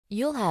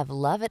You'll have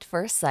love at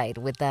first sight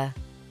with the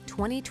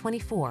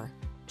 2024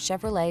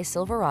 Chevrolet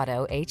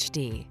Silverado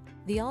HD.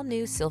 The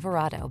all-new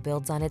Silverado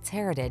builds on its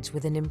heritage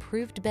with an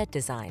improved bed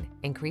design,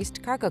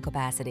 increased cargo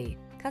capacity,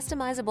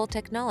 customizable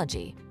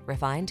technology,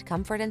 refined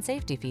comfort and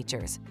safety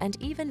features, and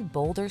even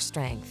bolder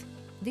strength.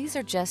 These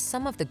are just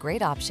some of the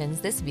great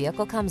options this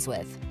vehicle comes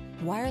with: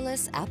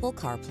 wireless Apple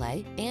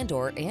Carplay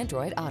and/or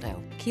Android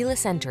Auto,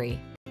 keyless entry,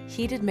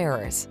 heated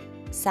mirrors,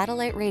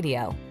 satellite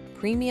radio,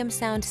 premium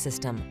sound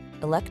system,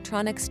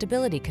 electronic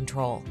stability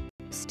control,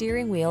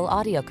 steering wheel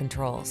audio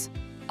controls,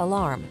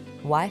 alarm,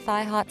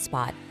 Wi-Fi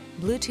hotspot,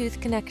 Bluetooth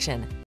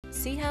connection.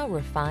 See how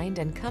refined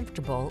and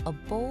comfortable a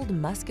bold,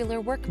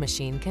 muscular work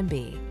machine can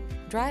be.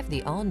 Drive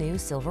the all-new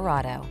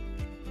Silverado.